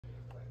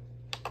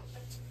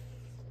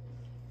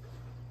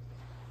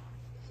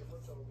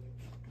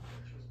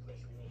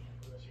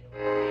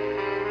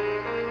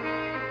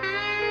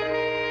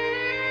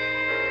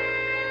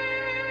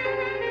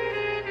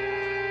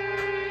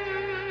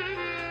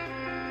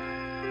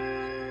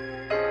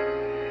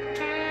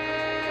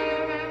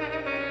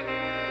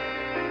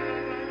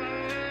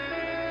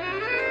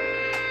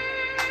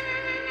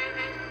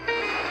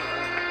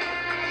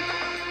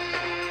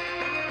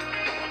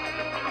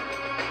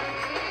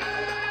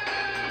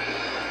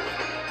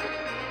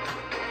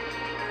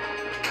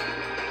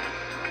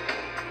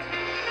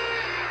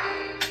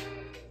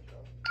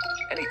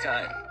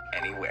Anytime,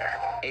 anywhere.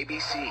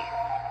 ABC.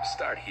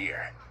 Start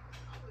here.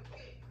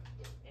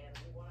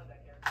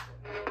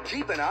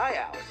 Keep an eye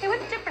out. Hey,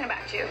 what's different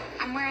about you?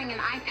 I'm wearing an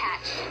eye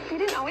patch. You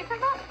didn't always have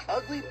that?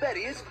 Ugly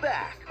Betty is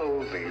back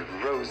Holy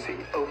Rosie,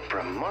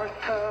 Oprah,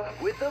 Martha.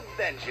 with a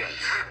vengeance.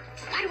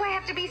 Why do I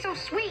have to be so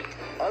sweet?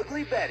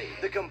 Ugly Betty,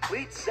 the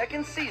complete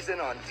second season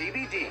on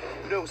DVD.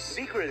 No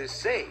secret is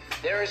safe.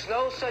 There is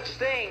no such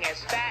thing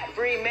as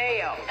fat-free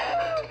mayo.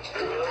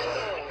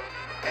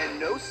 And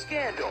no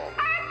scandal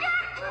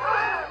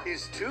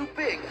is too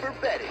big for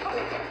Betty.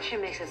 She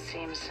makes it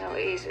seem so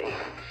easy.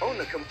 Own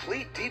the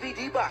complete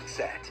DVD box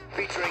set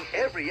featuring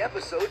every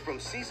episode from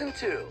season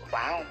 2.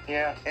 Wow,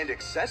 yeah. And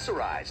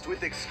accessorized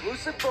with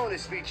exclusive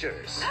bonus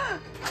features.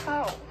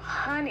 Oh,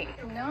 honey.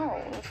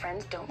 No,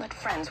 friends don't let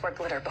friends wear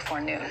glitter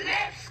before noon.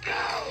 Let's go!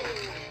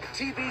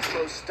 TV's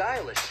most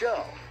stylish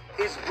show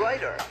is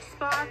brighter,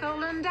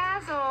 Sparkle and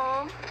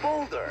dazzle.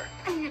 bolder,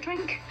 I need a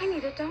drink. I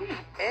need a donut.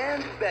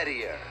 and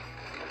bettier.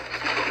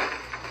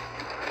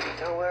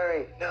 Don't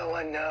worry, no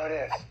one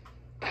noticed.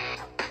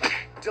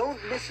 Don't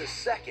miss a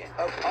second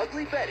of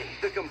Ugly Betty,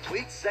 the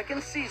complete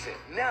second season,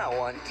 now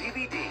on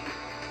DVD.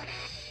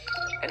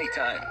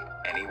 Anytime,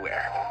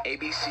 anywhere.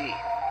 ABC.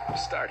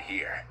 Start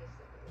here.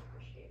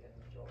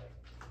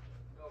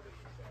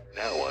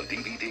 Now on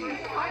DVD.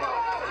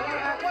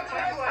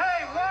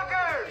 Hey,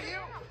 walkers!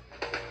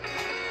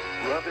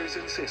 Brothers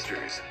and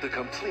Sisters, the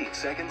complete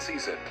second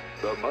season.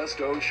 The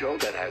must-own show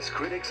that has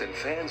critics and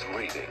fans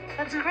raving.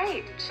 That's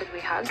great. Should we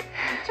hug?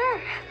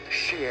 Sure.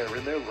 Share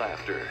in their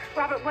laughter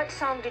Robert, what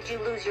song did you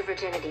lose your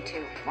virginity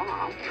to?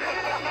 Mom.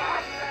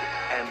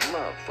 and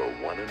love for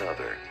one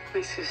another.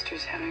 My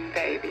sister's having a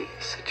baby.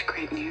 Such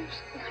great news.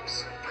 I'm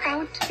so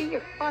proud to be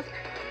your mother.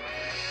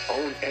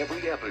 Own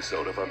every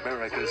episode of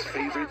America's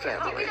favorite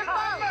family.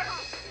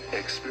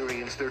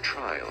 Experience their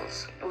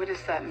trials What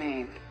does that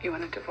mean? You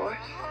want a divorce?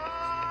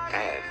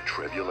 and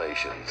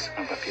tribulations.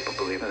 I let people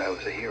believe that I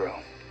was a hero.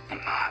 I'm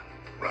not.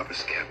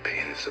 Robert's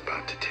campaign is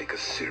about to take a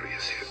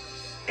serious hit.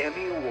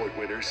 Emmy Award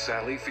winner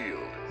Sally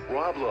Field,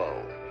 Rob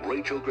Lowe,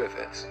 Rachel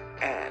Griffiths,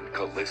 and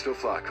Calista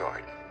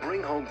Flockhart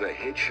bring home the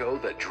hit show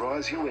that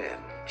draws you in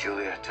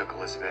Julia took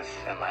Elizabeth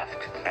and left.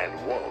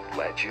 and won't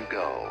let you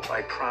go.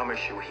 I promise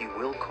you he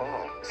will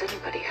call. Is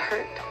anybody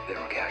hurt? There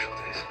were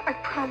casualties. I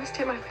promised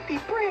him I would be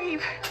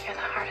brave. You're the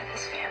heart of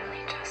this family,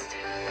 Justin.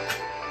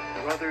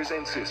 Brothers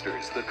and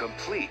Sisters, the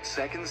complete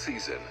second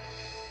season.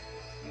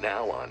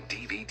 Now on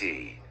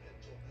DVD.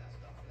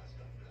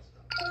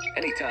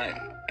 Anytime,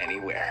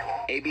 anywhere.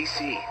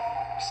 ABC.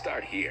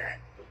 Start here.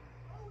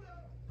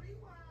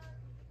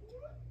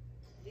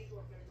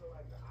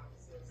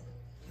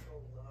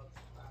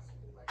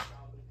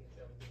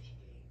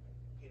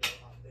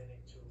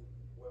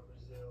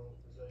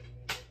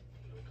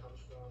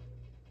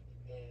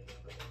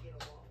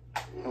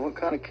 And what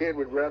kind of kid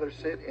would rather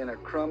sit in a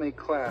crummy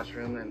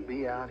classroom than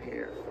be out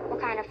here?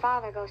 What kind of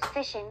father goes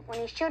fishing when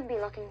he should be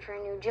looking for a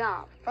new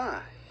job?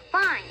 Fine.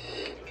 Fine.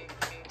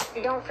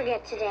 And don't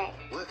forget today.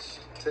 What's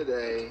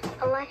today?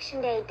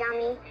 Election day,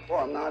 dummy.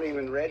 Well, I'm not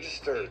even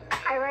registered.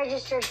 I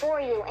registered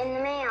for you in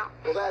the mail.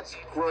 Well, that's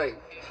great.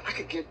 I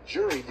could get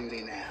jury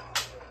duty now.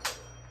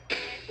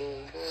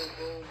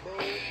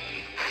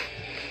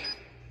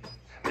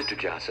 Mr.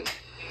 Johnson,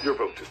 your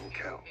vote doesn't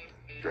count.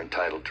 You're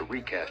entitled to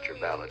recast your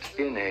ballot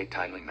in a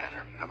timely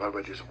manner. How about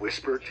I just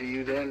whisper it to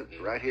you then?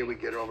 Right here, we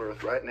get over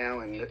with right now,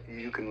 and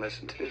you can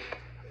listen to it.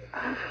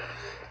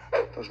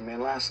 Those men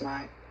last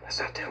night? Let's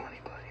not tell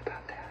anybody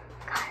about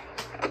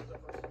that.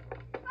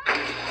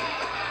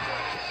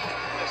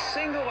 A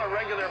single or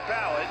regular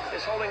ballot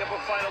is holding up a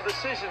final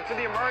decision for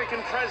the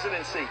American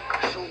presidency.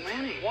 So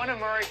many. One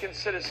American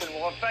citizen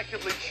will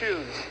effectively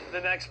choose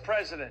the next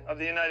president of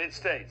the United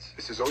States.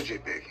 This is O.J.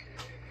 Big.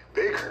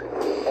 Bigger.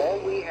 All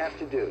we have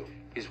to do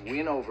is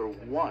win over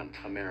one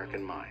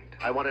American mind.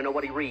 I want to know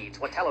what he reads,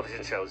 what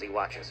television shows he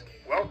watches.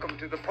 Welcome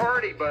to the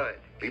party, bud.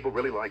 People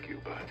really like you,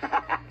 bud.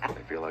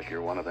 They feel like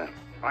you're one of them.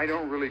 I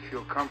don't really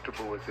feel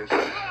comfortable with this.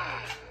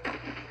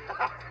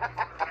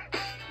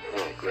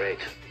 Oh, great.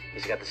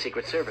 He's got the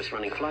Secret Service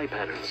running fly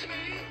patterns.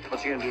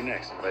 What's he gonna do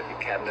next? Let your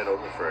cabinet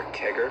over for a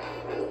kegger?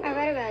 I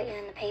read about you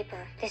in the paper.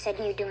 They said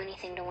you'd do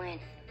anything to win,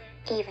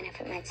 even if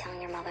it meant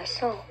selling your mother's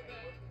soul.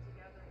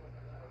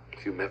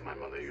 If you met my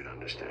mother, you'd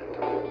understand.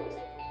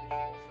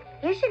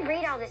 You should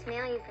read all this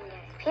mail you've been getting.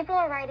 People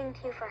are writing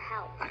to you for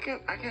help. I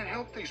can't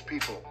help these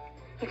people.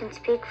 You can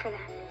speak for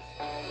them.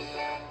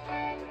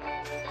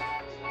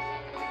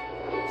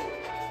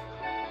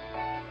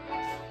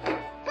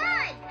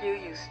 You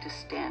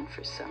stand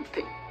for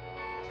something.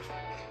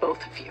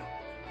 Both of you.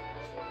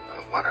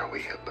 What are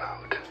we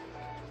about?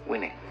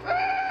 Winning.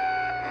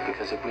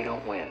 Because if we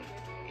don't win,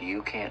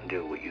 you can't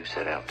do what you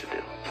set out to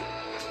do.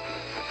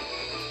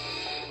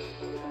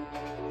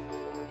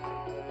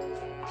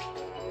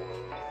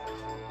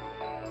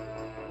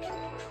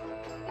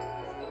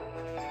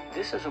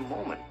 This is a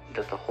moment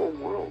that the whole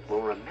world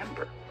will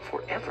remember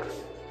forever.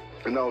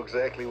 I know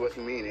exactly what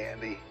you mean,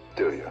 Andy.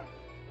 Do you?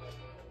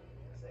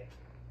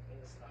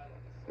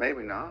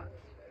 Maybe not.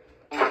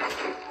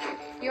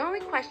 The only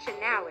question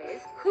now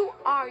is, who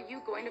are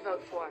you going to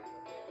vote for?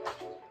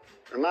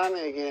 Remind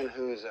me again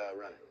who's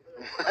running.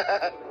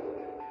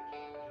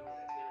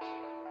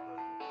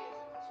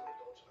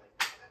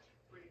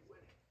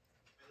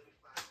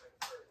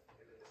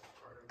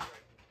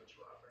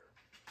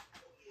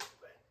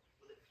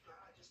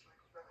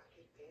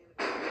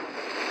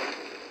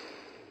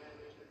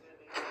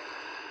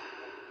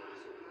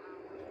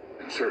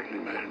 It certainly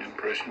made an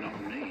impression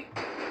on me.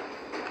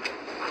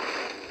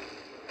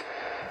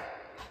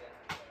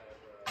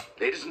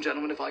 Ladies and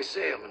gentlemen, if I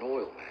say I'm an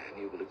oil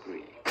man, you will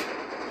agree.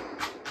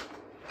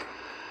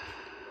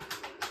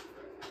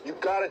 You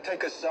gotta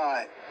take a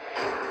side.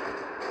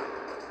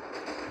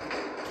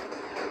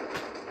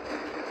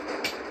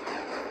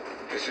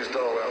 It's just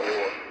all out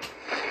war.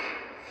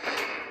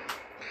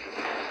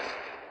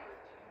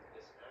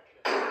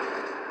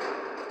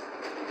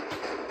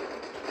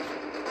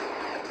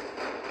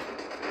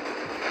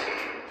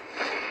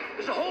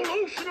 There's a whole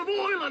ocean of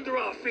oil under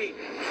our feet.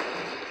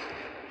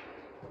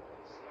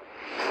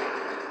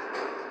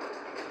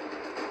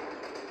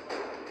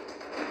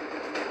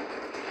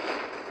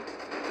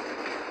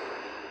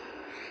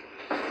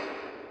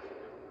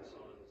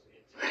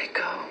 Let it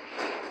go.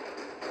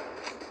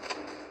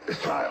 This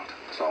child.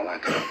 That's all I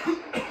care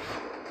about.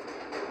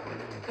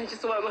 I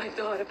just want my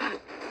daughter back.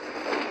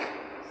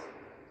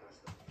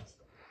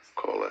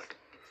 Call it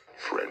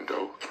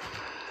friendo.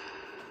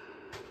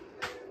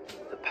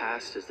 The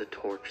past is the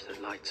torch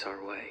that lights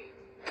our way.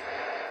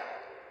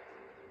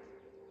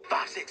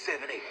 5, 6,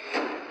 7, 8.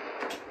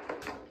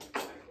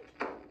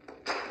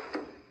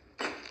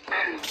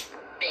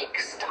 Big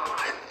star.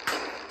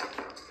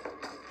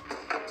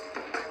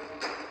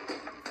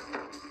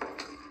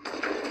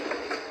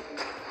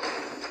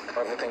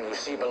 Everything you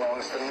see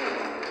belongs to me.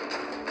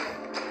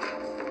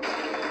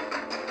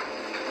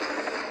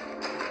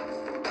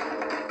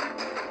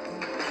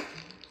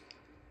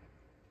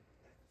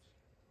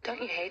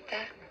 Don't you hate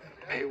that?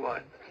 Hey,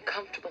 what?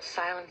 Uncomfortable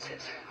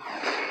silences.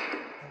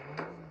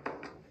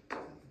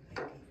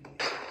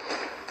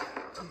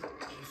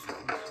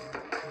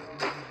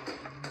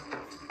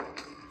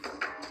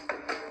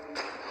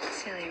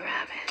 Silly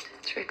rabbit.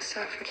 Tricks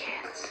are for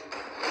kids.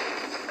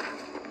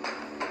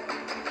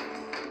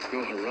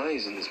 Your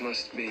horizons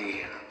must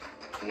be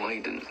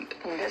widened.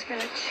 And there's been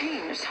a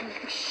change, some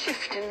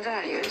shift in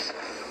values.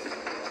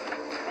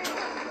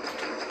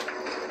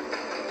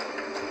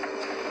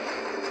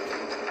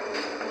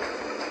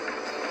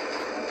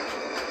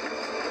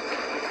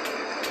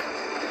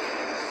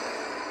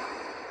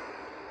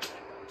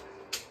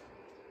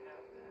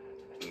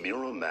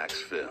 Miramax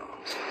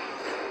Films.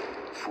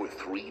 For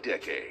 3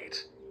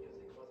 decades,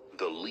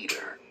 the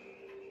leader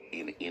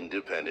in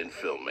independent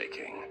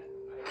filmmaking.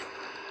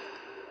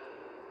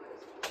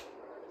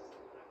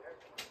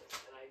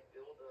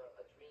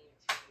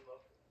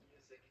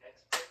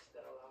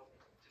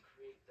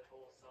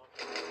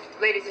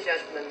 Ladies and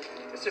gentlemen,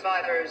 the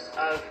survivors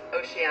of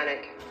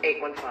Oceanic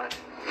 815.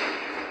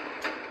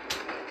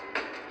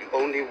 The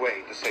only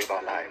way to save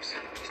our lives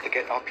is to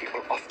get our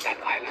people off that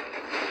island.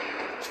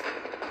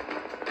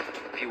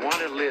 If you want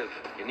to live,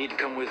 you need to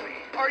come with me.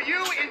 Are you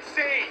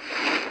insane?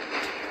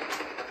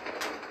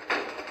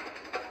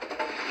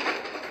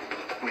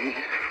 We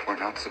were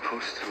not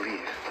supposed to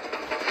leave.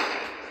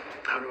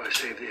 How do I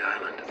save the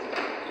island?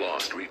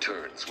 Lost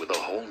returns with a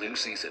whole new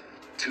season.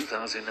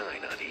 2009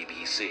 on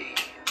ABC.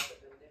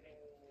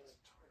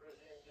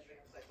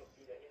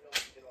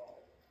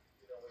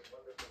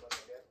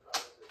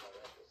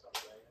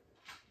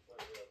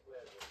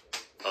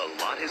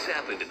 A lot has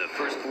happened in the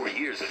first 4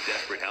 years of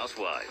Desperate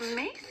Housewives.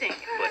 Amazing.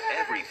 But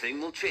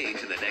everything will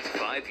change in the next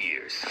 5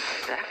 years.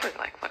 Exactly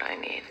like what I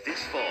need.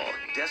 This fall,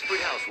 Desperate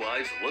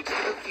Housewives looks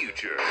to the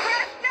future.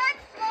 Preston,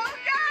 slow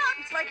down!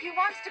 It's like he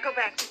wants to go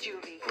back to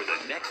juvie. For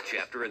the next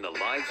chapter in the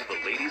lives of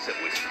the ladies of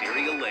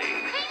Wisteria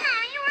Lane. Hey,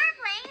 Mommy, we're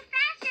playing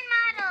fashion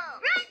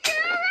model. Run,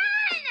 Vera,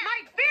 run!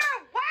 My Vera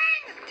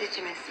Wang! Did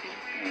you miss me?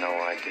 No,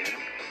 I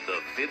didn't. The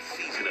 5th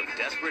season of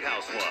Desperate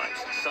Housewives.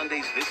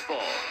 Sundays this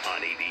fall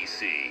on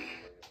ABC.